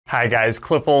Hi guys,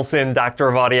 Cliff Olson, Doctor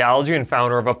of Audiology and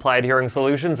founder of Applied Hearing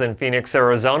Solutions in Phoenix,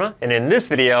 Arizona. And in this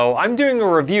video, I'm doing a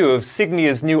review of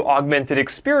Signia's new Augmented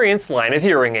Xperience line of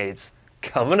hearing aids.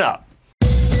 Coming up.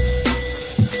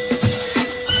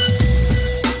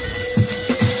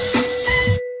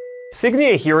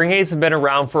 Signia hearing aids have been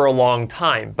around for a long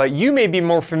time, but you may be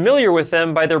more familiar with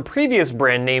them by their previous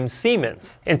brand name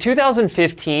Siemens. In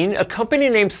 2015, a company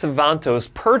named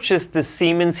Sivantos purchased the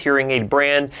Siemens hearing aid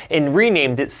brand and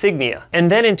renamed it Signia. And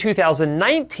then in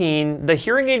 2019, the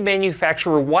hearing aid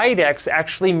manufacturer Widex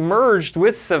actually merged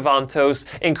with Sivantos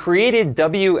and created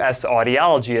WS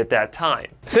Audiology at that time.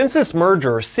 Since this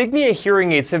merger, Signia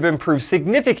hearing aids have improved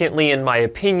significantly in my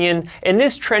opinion, and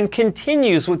this trend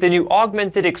continues with the new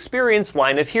Augmented Xperience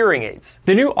line of hearing aids.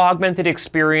 The new Augmented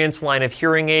Xperience line of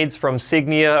hearing aids from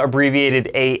Signia,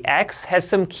 abbreviated AX, has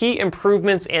some key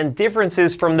improvements and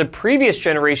differences from the previous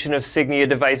generation of Signia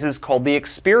devices called the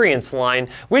Xperience line,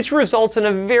 which results in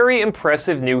a very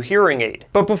impressive new hearing aid.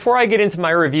 But before I get into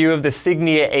my review of the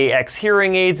Signia AX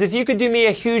hearing aids, if you could do me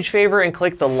a huge favor and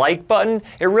click the like button,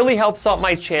 it really helps out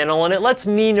my channel and it lets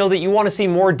me know that you want to see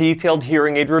more detailed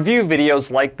hearing aid review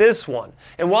videos like this one.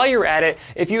 And while you're at it,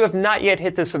 if you have not yet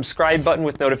hit the subscribe button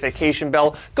with notification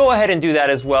bell, go ahead and do that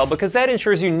as well, because that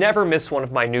ensures you never miss one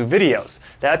of my new videos.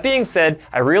 That being said,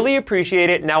 I really appreciate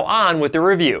it. Now on with the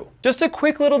review. Just a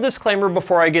quick little disclaimer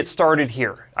before I get started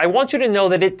here. I want you to know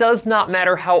that it does not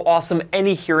matter how awesome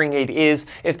any hearing aid is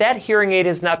if that hearing aid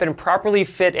has not been properly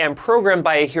fit and programmed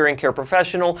by a hearing care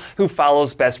professional who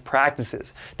follows best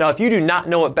practices. Now, if you do not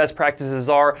know what best practices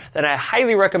are, then I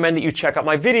highly recommend that you check out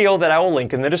my video that I will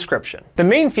link in the description. The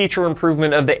main feature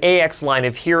improvement of the AX line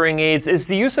of hearing aids is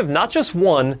the use of not just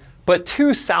one, but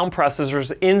two sound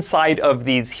processors inside of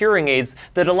these hearing aids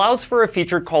that allows for a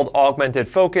feature called augmented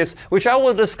focus, which I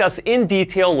will discuss in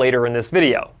detail later in this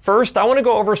video. First, I want to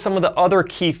go over some of the other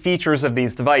key features of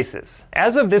these devices.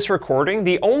 As of this recording,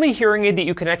 the only hearing aid that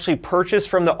you can actually purchase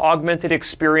from the Augmented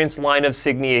Xperience line of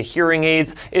Signia hearing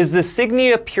aids is the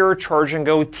Signia Pure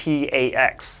Charge&Go T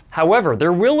AX. However,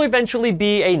 there will eventually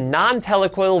be a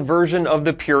non-telecoil version of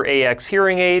the Pure AX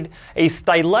hearing aid, a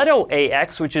Styletto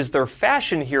AX, which is their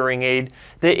fashion hearing aid,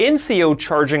 the Insio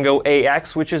Charge&Go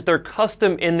AX, which is their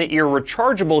custom in-the-ear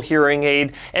rechargeable hearing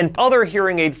aid, and other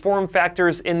hearing aid form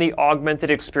factors in the Augmented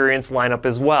Xperience lineup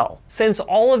as well. Since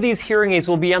all of these hearing aids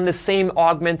will be on the same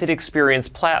Augmented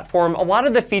Xperience platform, a lot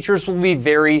of the features will be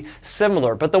very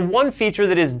similar, but the one feature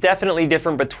that is definitely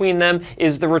different between them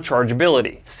is the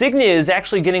rechargeability. Signia is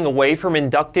actually getting away from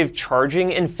inductive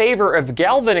charging in favor of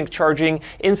galvanic charging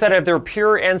inside of their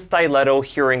Pure and Styletto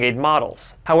hearing aid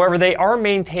models. However, they are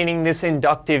maintaining this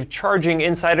inductive charging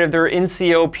inside of their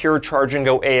Insio Pure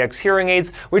Charge&Go AX hearing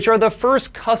aids, which are the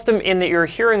first custom in-the-ear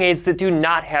hearing aids that do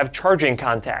not have charging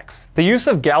contacts. The use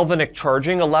of galvanic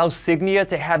charging allows Signia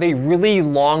to have a really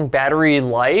long battery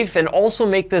life and also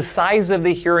make the size of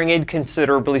the hearing aid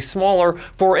considerably smaller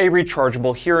for a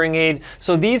rechargeable hearing aid.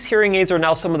 So these hearing aids are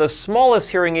now some of the smallest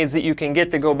hearing aids that you can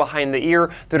get that go behind the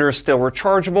ear that are still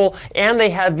rechargeable, and they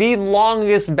have the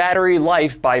longest battery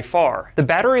life by far. The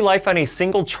battery life on a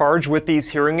single charge with these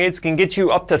hearing aids can get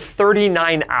you up to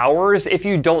 39 hours if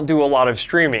you don't do a lot of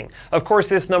streaming. Of course,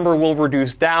 this number will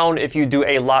reduce down if you do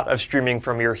a lot of streaming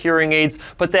from your hearing aids,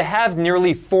 but to have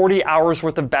nearly 40 hours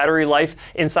worth of battery life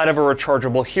inside of a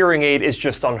rechargeable hearing aid is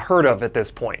just unheard of at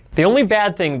this point. The only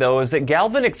bad thing though is that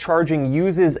galvanic charging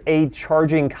uses a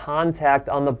charging contact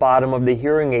on the bottom of the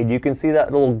hearing aid. You can see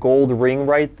that little gold ring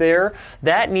right there.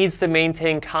 That needs to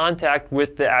maintain contact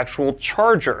with the actual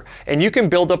charger, and you can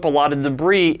build up a lot of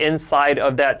debris inside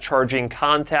of that charging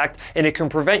contact, and it can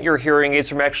prevent your hearing aids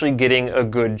from actually getting a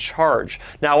good charge.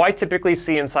 Now, I typically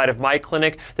see inside of my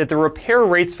clinic that the repair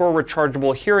rates for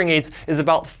rechargeable hearing aids is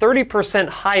about 30%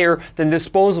 higher than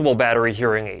disposable battery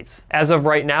hearing aids. As of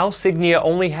right now, Signia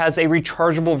only has a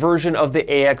rechargeable version of the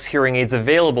AX hearing aids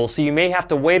available, so you may have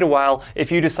to wait a while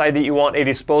if you decide that you want a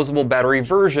disposable battery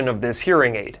version of this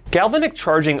hearing aid. Galvanic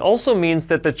charging also means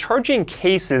that the charging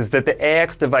cases that the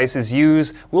AX devices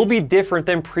use will be different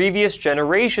than previous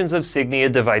generations of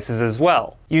Signia devices as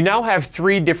well. You now have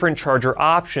three different charger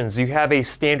options. You have a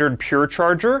standard Pure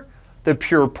charger, the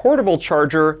Pure portable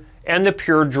charger, and the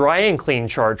Pure dry and clean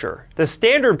charger. The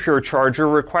standard Pure charger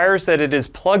requires that it is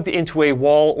plugged into a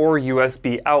wall or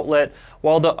USB outlet,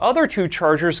 while the other two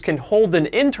chargers can hold an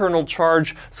internal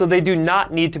charge, so they do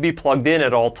not need to be plugged in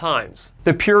at all times.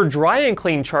 The Pure Dry and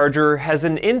Clean charger has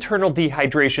an internal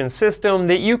dehydration system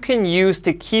that you can use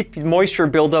to keep moisture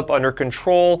buildup under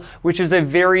control, which is a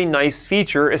very nice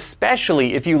feature,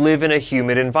 especially if you live in a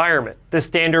humid environment. The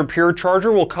standard Pure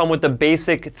charger will come with the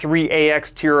basic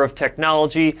 3AX tier of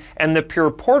technology, and the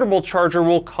Pure portable charger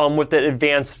will come with the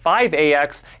advanced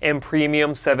 5AX and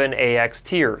premium 7AX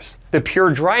tiers. The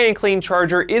Pure Dry and Clean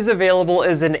charger is available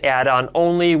as an add-on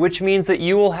only, which means that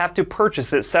you will have to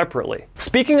purchase it separately.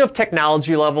 Speaking of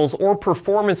technology levels, or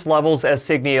performance levels as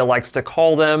Signia likes to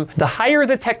call them, the higher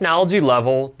the technology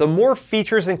level, the more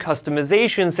features and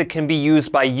customizations that can be used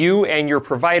by you and your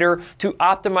provider to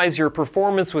optimize your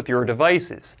performance with your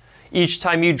devices. Each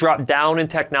time you drop down in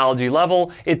technology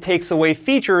level, it takes away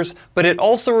features, but it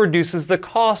also reduces the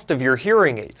cost of your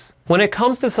hearing aids. When it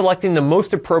comes to selecting the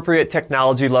most appropriate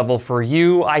technology level for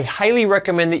you, I highly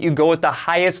recommend that you go with the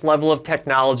highest level of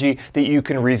technology that you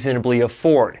can reasonably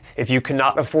afford. If you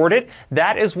cannot afford it,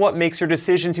 that is what makes your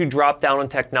decision to drop down in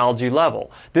technology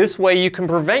level. This way you can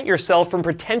prevent yourself from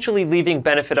potentially leaving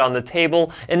benefit on the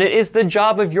table, and it is the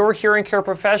job of your hearing care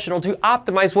professional to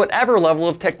optimize whatever level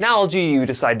of technology you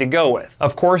decide to go with.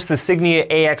 Of course, the Signia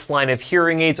AX line of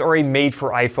hearing aids are a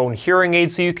made-for-iPhone hearing aid,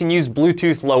 so you can use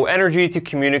Bluetooth Low Energy to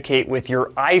communicate with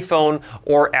your iPhone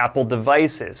or Apple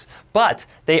devices. But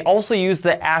they also use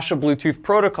the Asha Bluetooth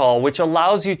protocol, which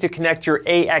allows you to connect your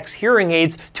AX hearing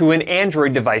aids to an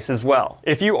Android device as well.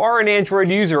 If you are an Android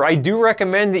user, I do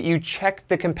recommend that you check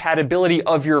the compatibility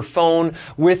of your phone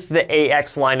with the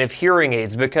AX line of hearing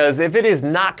aids, because if it is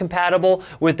not compatible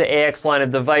with the AX line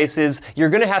of devices, you're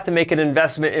going to have to make an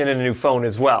investment in a new phone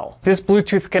as well. This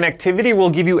Bluetooth connectivity will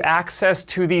give you access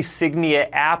to the Signia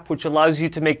app, which allows you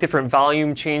to make different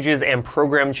volume changes and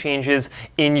program changes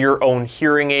in your own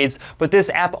hearing aids. But this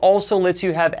app also lets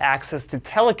you have access to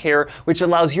telecare, which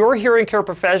allows your hearing care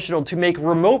professional to make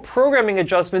remote programming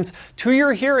adjustments to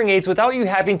your hearing aids without you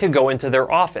having to go into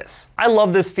their office. I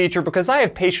love this feature because I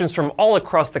have patients from all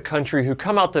across the country who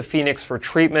come out to Phoenix for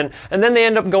treatment, and then they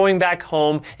end up going back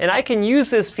home, and I can use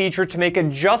this feature to make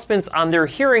adjustments on their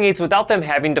hearing aids without them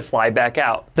having to fly back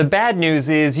out. The bad news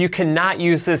is you cannot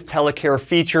use this telecare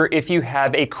feature if you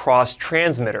have a cross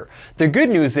transmitter. The good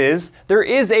news is there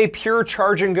is a Pure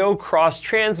Charge&Go cross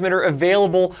transmitter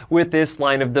available with this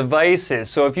line of devices.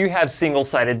 So if you have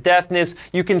single-sided deafness,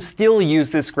 you can still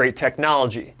use this great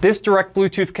technology. This direct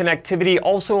Bluetooth connectivity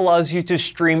also allows you to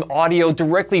stream audio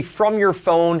directly from your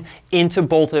phone into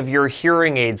both of your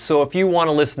hearing aids. So if you want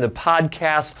to listen to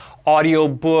podcasts,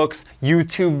 audiobooks,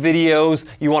 YouTube videos,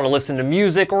 you want to listen to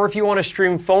music, or if you want to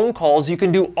stream phone calls, you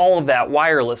can do all of that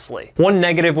wirelessly. One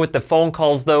negative with the phone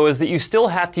calls though is that you still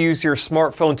have to use your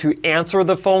smartphone to answer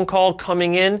the phone call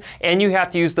coming in, and you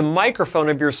have to use the microphone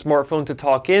of your smartphone to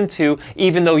talk into,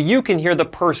 even though you can hear the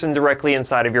person directly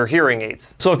inside of your hearing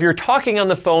aids. So if you're talking on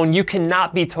the phone, you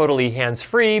cannot be totally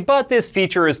hands-free, but this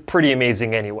feature is pretty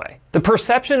amazing anyway. The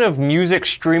perception of music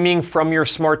streaming from your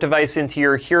smart device into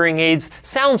your hearing aids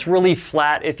sounds really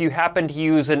flat if you happen to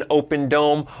use an open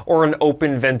dome or an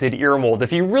open vented ear mold.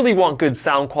 If you really want good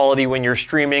sound quality when you're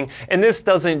streaming, and this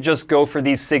doesn't just go for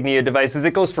these Signia devices,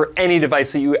 it goes for any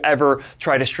device that you ever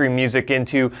try to stream music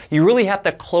into, you really have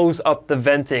to close up the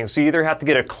venting. So you either have to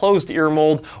get a closed ear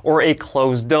mold or a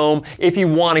closed dome if you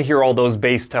want to hear all those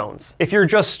bass tones. If you're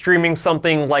just streaming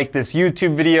something like this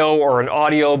YouTube video or an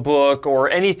audio book or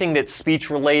anything that's speech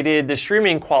related, the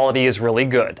streaming quality is really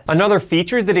good. Another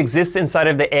feature that exists inside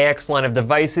of the AX line of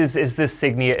devices is the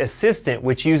Signia Assistant,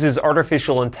 which uses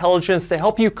artificial intelligence to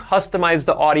help you customize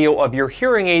the audio of your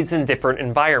hearing aids in different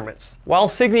environments. While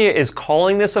Signia is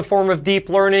calling this a form of deep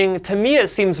learning, to me it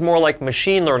seems more like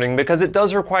machine learning because it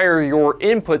does require your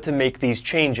input to make these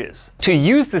changes. To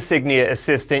use the Signia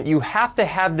Assistant, you have to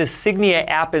have the Signia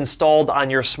app installed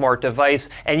on your smart device,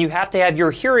 and you have to have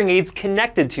your hearing aids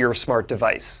connected to your smart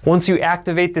device. Once you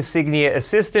activate the Signia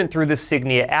Assistant through the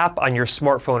Signia app on your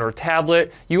smartphone or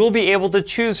tablet, you will be able to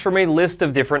choose from a list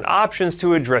of different options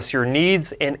to address your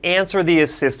needs and answer the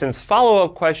assistant's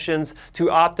follow-up questions to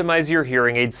optimize your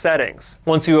hearing aid settings.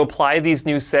 Once you apply these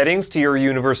new settings to your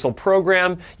universal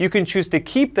program, you can choose to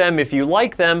keep them if you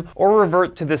like them or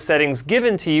revert to the settings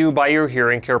given to you by your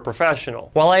hearing care professional.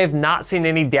 While I have not seen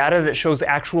any data that shows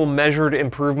actual measured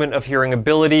improvement of hearing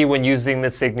ability when using the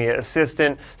Signia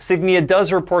Assistant, Signia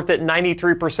does report that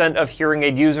 93% of hearing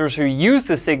aid users who use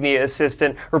the Signia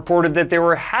Assistant reported that they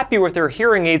were happy with their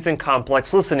hearing aids in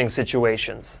complex listening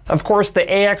situations. Of course, the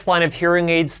AX line of hearing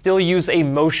aids still use a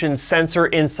motion sensor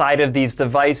inside of these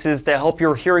devices to help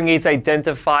your hearing aids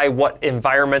identify what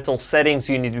environmental settings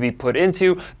you need to be put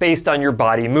into based on your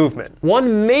body movement.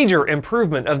 One major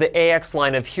improvement of the AX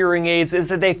line of hearing aids is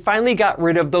that they finally got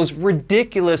rid of those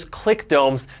ridiculous click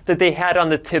domes that they had on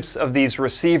the tips of these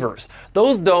receivers.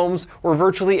 Those domes were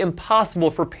virtually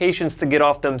impossible for patients to get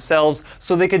off themselves,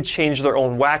 so they could change their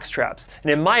own wax traps.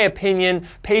 And in my opinion,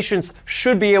 patients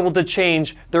should be able to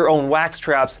change their own wax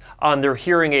traps on their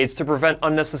hearing aids to prevent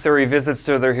unnecessary visits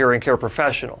to their hearing care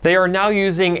professional. They are now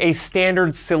using a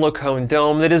standard silicone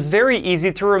dome that is very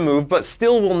easy to remove but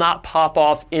still will not pop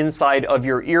off inside of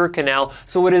your ear canal,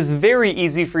 so it is very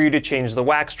easy for you to change the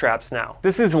wax traps now.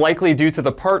 This is likely due to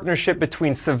the partnership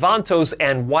between Sivantos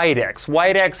and Widex.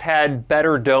 Widex had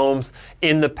better domes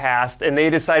in the past, and they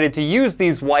decided to use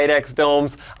these Widex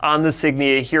domes on the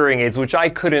Signia hearing aids, which I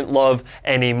couldn't love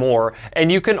anymore.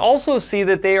 And you can also see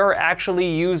that they are actually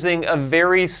using a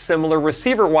very similar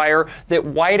receiver wire that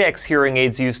Widex hearing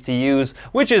aids used to use,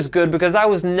 which is good because I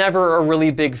was never a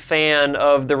really big fan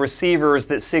of the receivers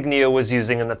that Signia was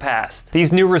using in the past.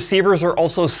 These new receivers are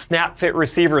also snap fit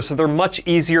receivers, so they're much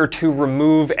easier to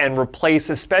remove and replace,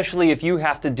 especially if you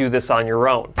have to do this on your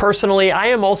own. Personally, I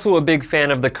am also a big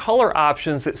fan of the color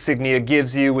options that Signia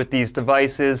gives you with these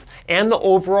devices and the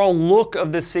overall look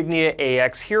of the Signia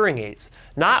AX hearing aids.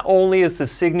 Not only is the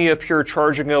Signia Pure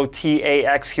Charge&Go T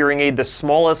AX hearing aid the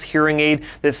smallest hearing aid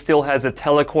that still has a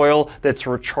telecoil that's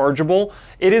rechargeable,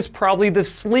 it is probably the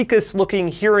sleekest looking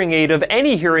hearing aid of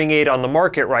any hearing aid on the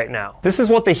market right now. This is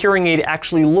what the hearing aid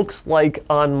actually looks like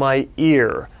on my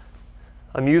ear.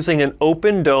 I'm using an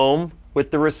open dome with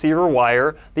the receiver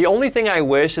wire. The only thing I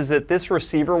wish is that this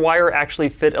receiver wire actually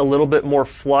fit a little bit more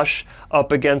flush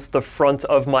up against the front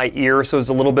of my ear, so it's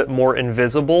a little bit more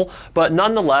invisible, but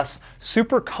nonetheless,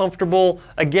 super comfortable,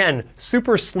 again,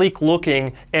 super sleek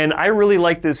looking, and I really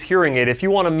like this hearing aid. If you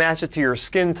want to match it to your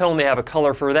skin tone, they have a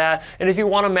color for that, and if you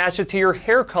want to match it to your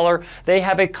hair color, they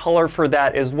have a color for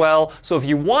that as well, so if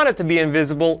you want it to be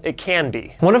invisible, it can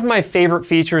be. One of my favorite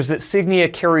features that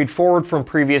Signia carried forward from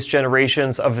previous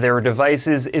generations of their devices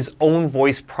is own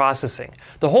voice processing.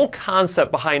 The whole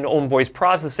concept behind own voice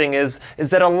processing is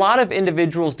that a lot of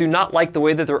individuals do not like the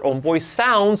way that their own voice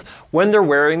sounds when they're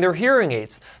wearing their hearing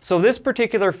aids. So this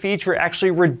particular feature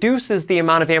actually reduces the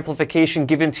amount of amplification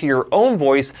given to your own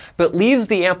voice, but leaves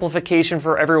the amplification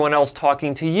for everyone else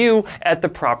talking to you at the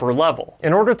proper level.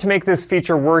 In order to make this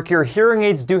feature work, your hearing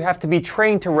aids do have to be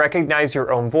trained to recognize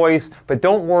your own voice, but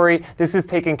don't worry, this is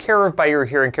taken care of by your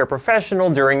hearing care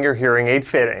professional during your hearing aid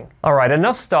fitting. All right,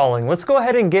 enough stalling. Let's go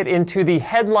ahead and get into the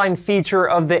headline feature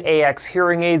of the AX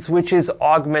hearing aids, which is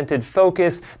augmented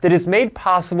focus, that is made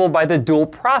possible by the dual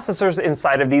processors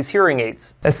inside of these hearing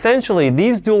aids. Essentially,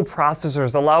 these dual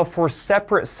processors allow for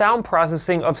separate sound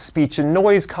processing of speech and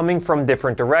noise coming from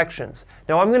different directions.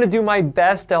 Now, I'm going to do my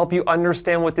best to help you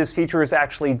understand what this feature is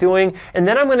actually doing, and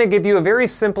then I'm going to give you a very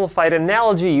simplified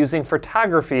analogy using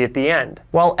photography at the end.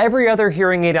 While every other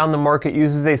hearing aid on the market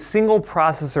uses a single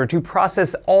processor to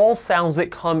process all sounds that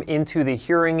come into the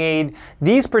hearing aid,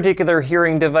 these particular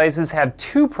hearing devices have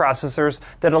two processors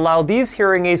that allow these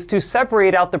hearing aids to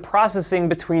separate out the processing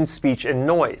between speech and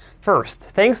noise. First,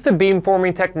 thanks to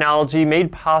beamforming technology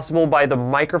made possible by the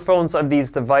microphones of these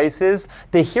devices,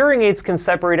 the hearing aids can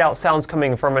separate out sounds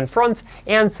coming from in front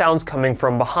and sounds coming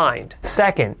from behind.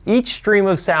 Second, each stream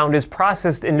of sound is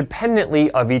processed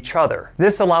independently of each other.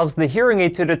 This allows the hearing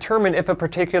aid to determine if a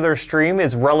particular stream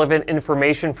is relevant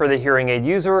information for the hearing aid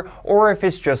user or if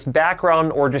it's just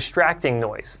background or distracting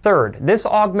noise. Third, this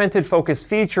augmented focus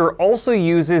feature also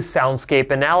uses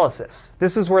soundscape analysis.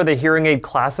 This is where the hearing aid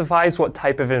classifies what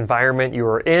type of environment you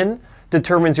are in,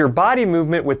 determines your body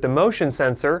movement with the motion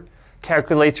sensor,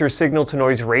 calculates your signal to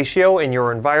noise ratio in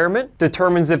your environment,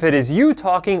 determines if it is you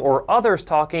talking or others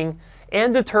talking,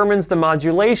 and determines the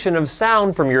modulation of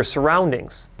sound from your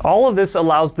surroundings. All of this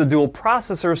allows the dual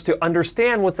processors to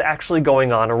understand what's actually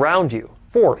going on around you.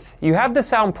 Fourth, you have the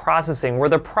sound processing where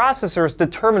the processors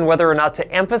determine whether or not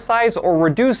to emphasize or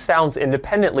reduce sounds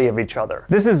independently of each other.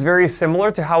 This is very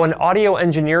similar to how an audio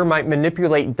engineer might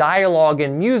manipulate dialogue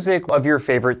and music of your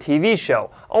favorite TV show,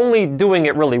 only doing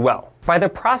it really well. By the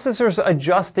processors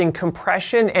adjusting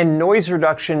compression and noise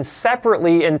reduction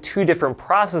separately in two different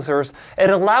processors,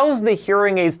 it allows the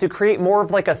hearing aids to create more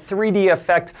of like a 3D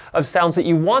effect of sounds that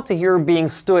you want to hear being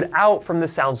stood out from the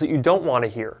sounds that you don't want to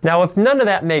hear. Now, if none of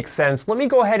that makes sense, let me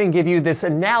go ahead and give you this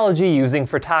analogy using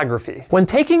photography. When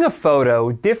taking a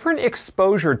photo, different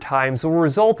exposure times will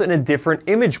result in a different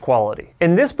image quality.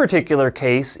 In this particular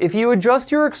case, if you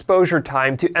adjust your exposure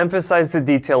time to emphasize the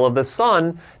detail of the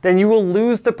sun, then you will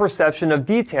lose the perception of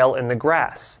detail in the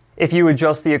grass. If you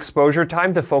adjust the exposure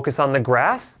time to focus on the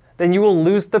grass, then you will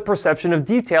lose the perception of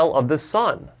detail of the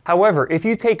sun. However, if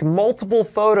you take multiple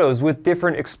photos with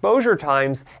different exposure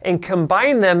times and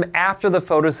combine them after the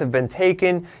photos have been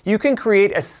taken, you can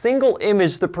create a single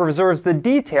image that preserves the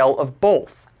detail of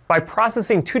both. By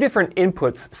processing two different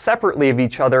inputs separately of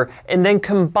each other and then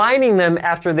combining them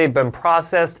after they've been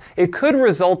processed, it could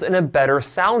result in a better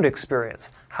sound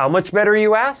experience. How much better,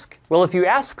 you ask? Well, if you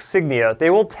ask Signia, they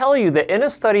will tell you that in a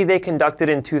study they conducted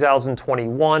in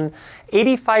 2021,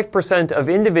 85% of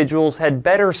individuals had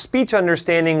better speech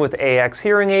understanding with AX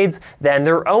hearing aids than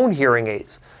their own hearing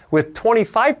aids, with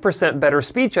 25% better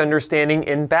speech understanding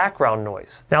in background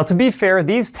noise. Now, to be fair,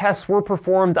 these tests were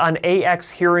performed on AX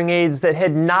hearing aids that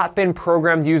had not been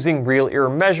programmed using real ear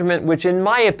measurement, which in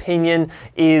my opinion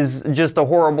is just a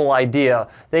horrible idea.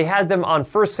 They had them on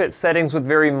first fit settings with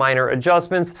very minor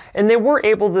adjustments, and they were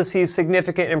able to see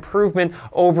significant improvement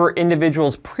over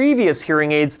individuals' previous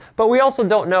hearing aids, but we also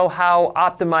don't know how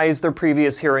optimized their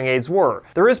previous hearing aids were.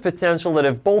 There is potential that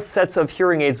if both sets of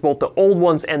hearing aids, both the old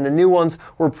ones and the new ones,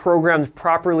 were programmed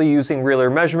properly using real ear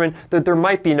measurement, that there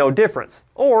might be no difference,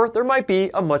 or there might be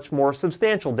a much more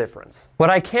substantial difference. What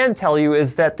I can tell you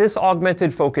is that this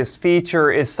augmented focus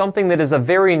feature is something that is a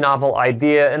very novel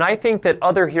idea, and I think that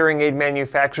other hearing aid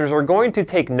manufacturers are going to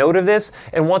take note of this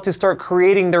and want to start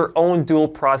creating their own dual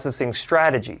processing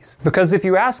strategies. Because if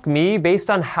you ask me, based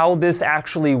on how this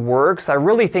actually works, I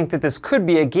really think that this could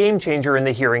be a game changer in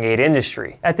the hearing aid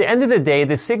industry. At the end of the day,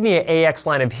 the Signia AX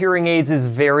line of hearing aids is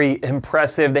very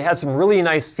impressive. They have some really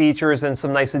nice features and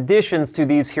some nice additions to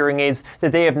these hearing aids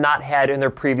that they have not had in their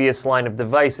previous line of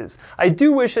devices. I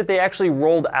do wish that they actually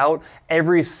rolled out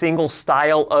every single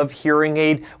style of hearing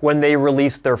aid when they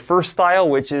released their first style,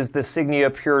 which is the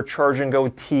Signia Pure Charge&Go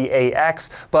T AX,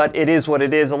 but it is what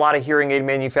it is. A lot of hearing aid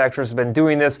manufacturers have been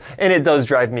doing this, and it does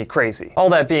drive me crazy. All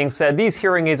that being said, these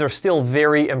hearing aids are still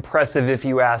very impressive if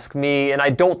you ask me, and I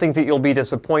don't think that you'll be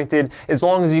disappointed as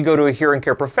long as you go to a hearing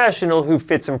care professional who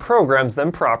fits and programs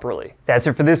them properly. That's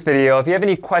it for this video. If you have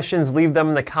any questions, leave them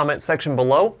in the comment section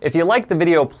below. If you liked the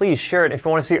video, please share it. If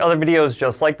you want to see other videos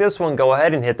just like this one, go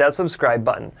ahead and hit that subscribe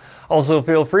button. Also,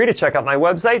 feel free to check out my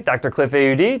website,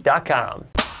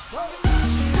 drcliffaud.com.